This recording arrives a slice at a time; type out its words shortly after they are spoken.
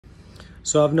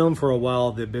So I've known for a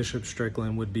while that Bishop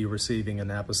Strickland would be receiving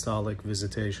an apostolic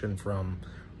visitation from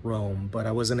Rome, but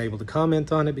I wasn't able to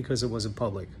comment on it because it wasn't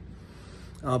public.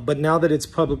 But now that it's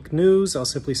public news, I'll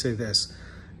simply say this.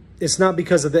 It's not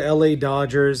because of the LA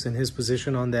Dodgers and his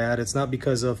position on that. It's not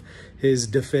because of his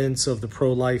defense of the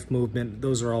pro-life movement.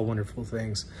 Those are all wonderful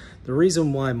things. The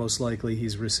reason why most likely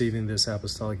he's receiving this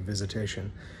apostolic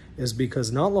visitation is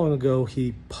because not long ago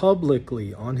he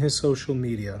publicly on his social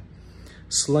media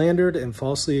slandered and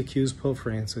falsely accused Pope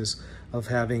Francis of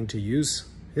having, to use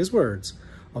his words,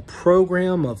 a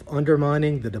program of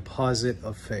undermining the deposit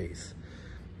of faith.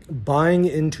 Buying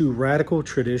into radical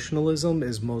traditionalism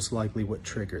is most likely what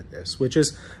triggered this, which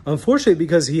is unfortunate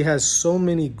because he has so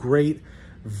many great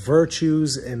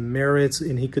virtues and merits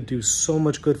and he could do so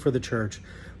much good for the church,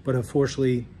 but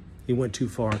unfortunately he went too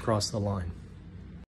far across the line.